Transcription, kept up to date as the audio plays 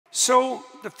So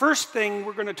the first thing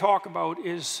we're going to talk about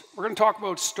is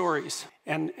stories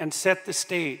and set the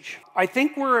stage. I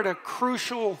think we're at a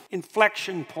crucial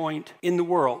inflection point in the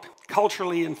world,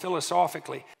 culturally and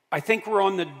philosophically. I think we're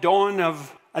on the dawn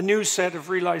of a new set of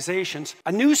realizations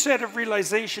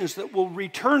that will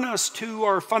return us to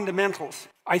our fundamentals.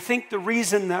 I think the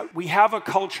reason that we have a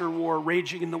culture war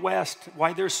raging in the West,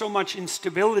 why there's so much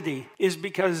instability, is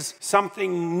because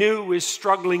something new is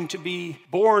struggling to be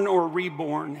born or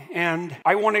reborn. And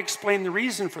I want to explain the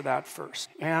reason for that first.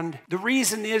 And the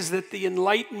reason is that the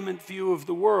Enlightenment view of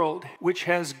the world, which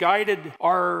has guided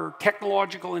our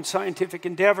technological and scientific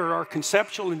endeavor, our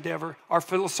conceptual endeavor, our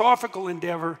philosophical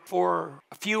endeavor for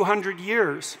a few hundred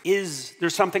years,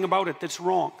 there's something about it that's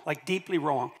wrong, like deeply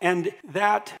wrong. And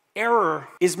that error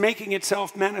is making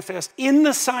itself manifest in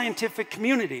the scientific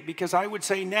community, because I would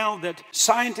say now that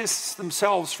scientists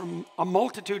themselves from a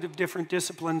multitude of different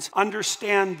disciplines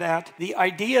understand that the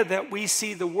idea that we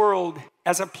see the world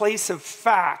as a place of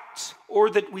facts, or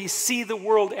that we see the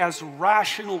world as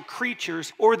rational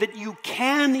creatures, or that you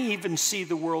can even see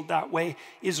the world that way,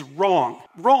 is wrong.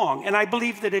 Wrong. And I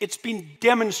believe that it's been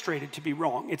demonstrated to be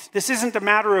wrong. This isn't a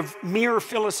matter of mere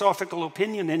philosophical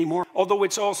opinion anymore, although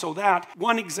it's also that.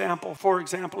 One example, for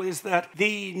example, is that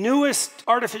the newest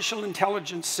artificial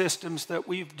intelligence systems that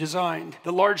we've designed,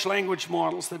 the large language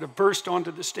models that have burst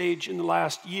onto the stage in the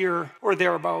last year or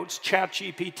thereabouts,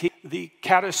 ChatGPT, the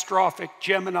catastrophic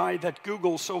Gemini that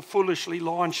Google so foolishly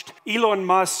launched, Elon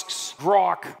Musk's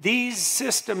Grok, these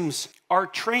systems are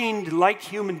trained like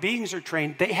human beings are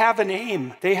trained. They have an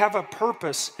aim. They have a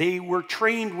purpose. They were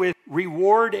trained with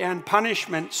reward and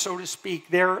punishment, so to speak.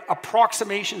 They're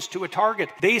approximations to a target.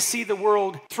 They see the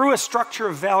world through a structure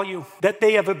of value that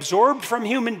they have absorbed from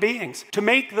human beings. To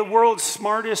make the world's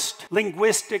smartest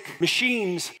linguistic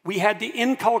machines, we had to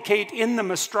inculcate in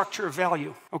them a structure of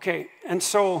value. Okay,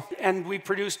 and we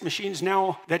produced machines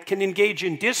now that can engage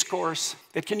in discourse,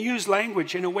 that can use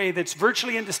language in a way that's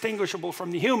virtually indistinguishable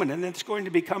from the human, and that's going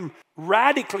to become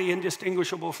radically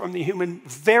indistinguishable from the human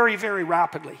very, very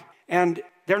rapidly. And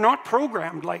they're not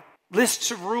programmed like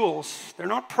lists of rules. They're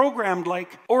not programmed like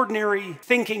ordinary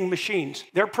thinking machines.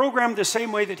 They're programmed the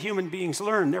same way that human beings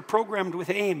learn. They're programmed with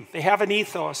aim. They have an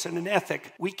ethos and an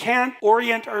ethic. We can't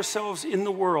orient ourselves in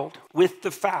the world with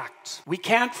the facts. We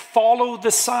can't follow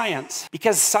the science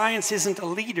because science isn't a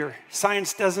leader.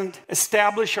 Science doesn't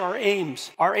establish our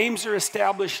aims. Our aims are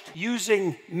established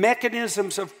using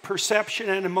mechanisms of perception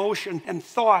and emotion and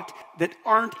thought that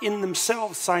aren't in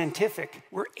themselves scientific.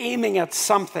 We're aiming at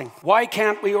something. Why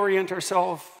can't we orient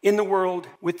ourselves in the world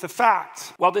with the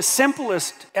facts? Well, the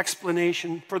simplest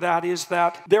explanation for that is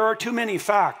that there are too many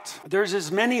facts. There's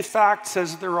as many facts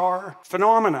as there are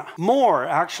phenomena. More,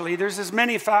 actually. There's as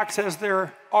many facts as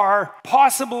there are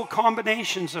possible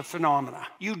combinations of phenomena.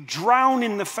 You drown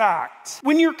in the facts.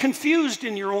 When you're confused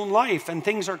in your own life and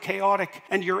things are chaotic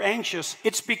and you're anxious,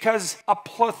 it's because a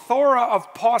plethora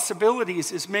of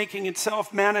possibilities is making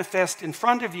itself manifest in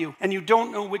front of you and you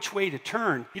don't know which way to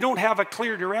turn. You don't have a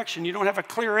clear direction. You don't have a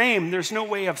clear aim. There's no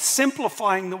way of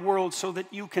simplifying the world so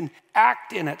that you can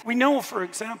act in it. We know, for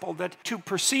example, that to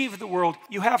perceive the world,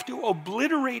 you have to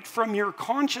obliterate from your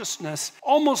consciousness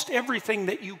almost everything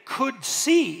that you could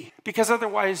see, because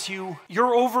otherwise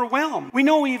you're overwhelmed. We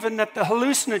know even that the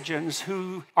hallucinogens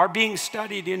who are being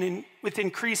studied with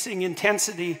increasing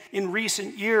intensity in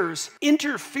recent years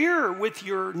interfere with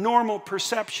your normal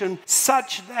perception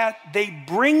such that they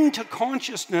bring to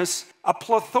consciousness a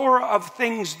plethora of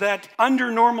things that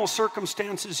under normal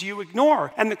circumstances you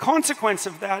ignore. And the consequence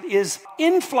of that is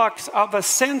influx of a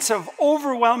sense of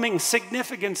overwhelming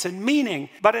significance and meaning,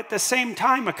 but at the same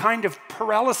time a kind of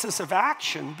paralysis of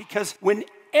action, because when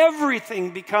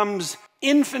everything becomes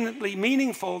infinitely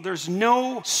meaningful, there's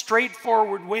no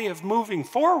straightforward way of moving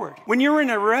forward. When you're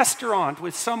in a restaurant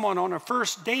with someone on a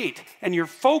first date and you're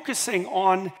focusing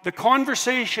on the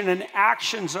conversation and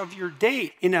actions of your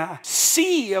date in a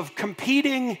sea of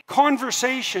competing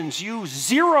conversations, you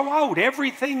zero out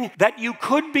everything that you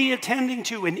could be attending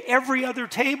to in every other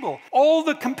table, all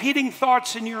the competing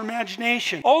thoughts in your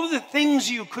imagination, all of the things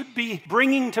you could be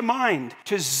bringing to mind,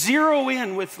 to zero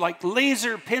in with like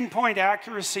laser pinpoint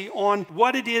accuracy on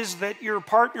what it is that your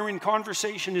partner in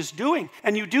conversation is doing.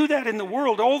 And you do that in the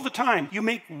world all the time. You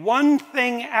make one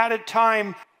thing at a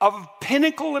time of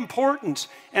pinnacle importance,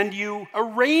 and you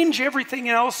arrange everything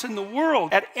else in the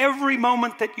world at every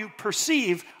moment that you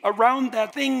perceive around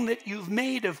that thing that you've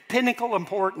made of pinnacle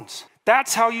importance.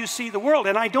 That's how you see the world.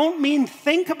 And I don't mean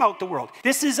think about the world.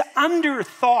 This is under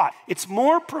thought. It's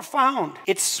more profound.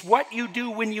 It's what you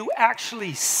do when you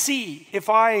actually see. If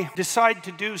I decide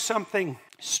to do something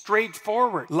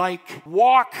straightforward, like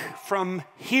walk from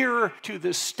here to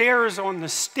the stairs on the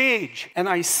stage, and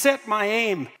I set my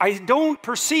aim. I don't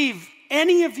perceive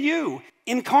any of you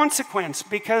in consequence,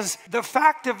 because the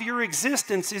fact of your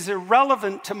existence is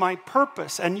irrelevant to my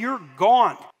purpose, and you're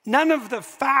gone. None of the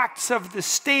facts of the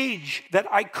stage that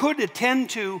I could attend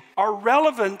to are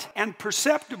relevant and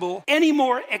perceptible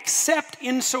anymore, except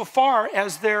insofar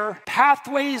as they're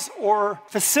pathways or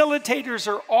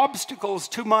facilitators or obstacles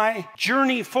to my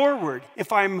journey forward.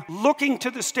 If I'm looking to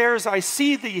the stairs, I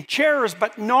see the chairs,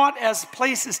 but not as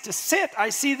places to sit. I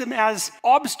see them as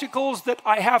obstacles that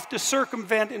I have to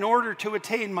circumvent in order to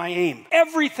attain my aim.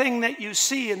 Everything that you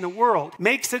see in the world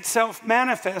makes itself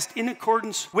manifest in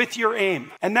accordance with your aim.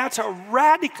 And that's a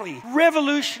radically,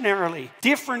 revolutionarily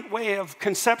different way of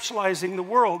conceptualizing the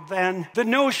world than the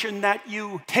notion that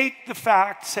you take the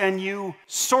facts and you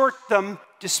sort them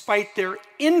despite their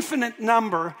infinite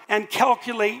number and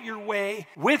calculate your way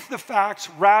with the facts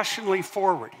rationally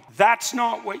forward. That's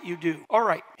not what you do. All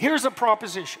right, here's a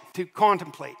proposition to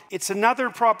contemplate. It's another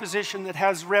proposition that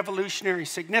has revolutionary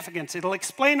significance. It'll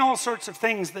explain all sorts of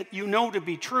things that you know to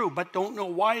be true, but don't know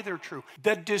why they're true.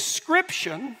 The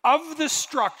description of the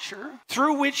structure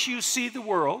through which you see the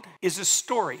world is a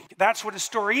story. That's what a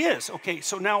story is. Okay,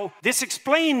 so now this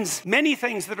explains many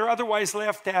things that are otherwise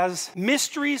left as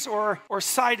mysteries or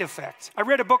side effects. I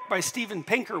read a book by Steven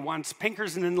Pinker once.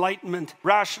 Pinker's an Enlightenment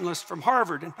rationalist from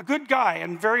Harvard, and a good guy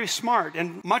and very smart,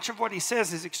 and much of what he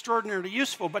says is extraordinarily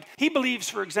useful, but he believes,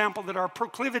 for example, that our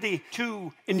proclivity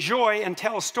to enjoy and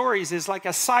tell stories is like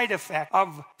a side effect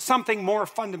of something more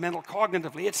fundamental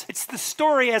cognitively. It's the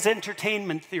story as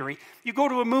entertainment theory. You go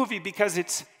to a movie because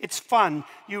it's fun.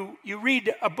 You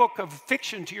read a book of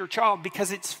fiction to your child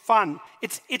because it's fun.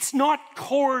 It's not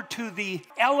core to the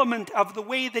element of the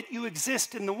way that you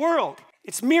exist in the world.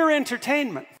 It's mere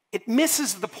entertainment. It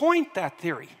misses the point, that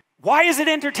theory. Why is it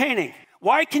entertaining?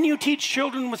 Why can you teach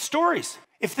children with stories?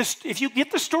 If you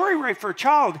get the story right for a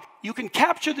child, you can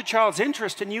capture the child's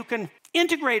interest and you can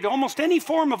integrate almost any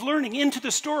form of learning into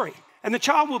the story. And the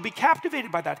child will be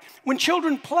captivated by that. When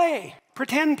children play,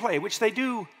 pretend play, which they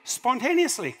do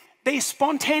spontaneously, they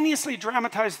spontaneously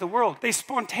dramatize the world. They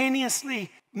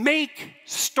spontaneously make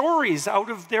stories out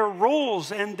of their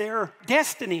roles and their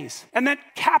destinies. And that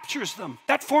captures them.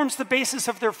 That forms the basis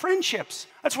of their friendships.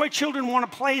 That's why children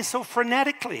want to play so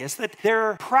frenetically, is that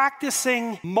they're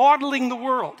practicing modeling the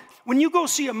world. When you go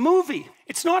see a movie,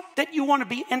 it's not that you want to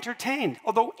be entertained,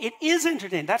 although it is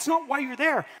entertaining. That's not why you're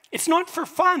there. It's not for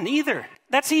fun either.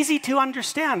 That's easy to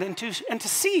understand and to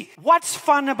see. What's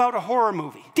fun about a horror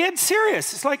movie? Dead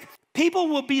serious. It's like people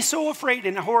will be so afraid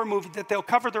in a horror movie that they'll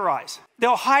cover their eyes.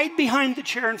 They'll hide behind the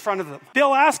chair in front of them.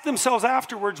 They'll ask themselves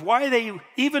afterwards why they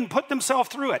even put themselves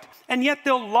through it. And yet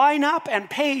they'll line up and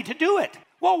pay to do it.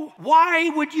 Well, why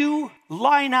would you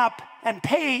line up and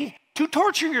pay to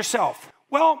torture yourself?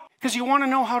 Well, because you want to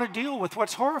know how to deal with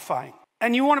what's horrifying.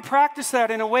 And you want to practice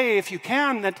that in a way, if you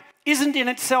can, that isn't in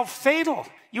itself fatal.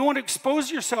 You want to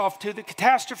expose yourself to the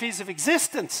catastrophes of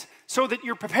existence so that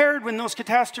you're prepared when those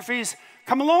catastrophes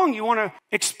come along. You want to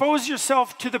expose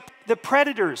yourself to the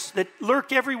predators that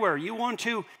lurk everywhere. You want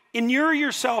to inure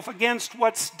yourself against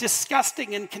what's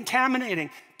disgusting and contaminating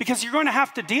because you're going to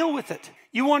have to deal with it.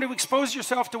 You want to expose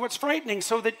yourself to what's frightening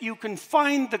so that you can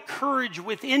find the courage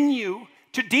within you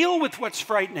to deal with what's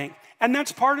frightening. And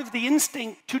that's part of the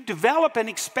instinct to develop and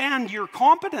expand your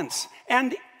competence.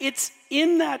 And it's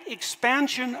in that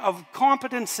expansion of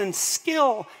competence and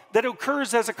skill that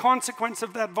occurs as a consequence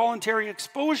of that voluntary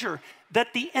exposure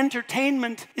that the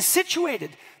entertainment is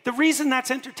situated. The reason that's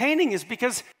entertaining is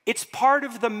because it's part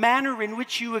of the manner in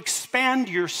which you expand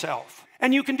yourself.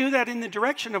 And you can do that in the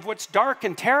direction of what's dark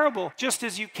and terrible, just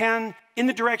as you can in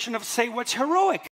the direction of, say, what's heroic.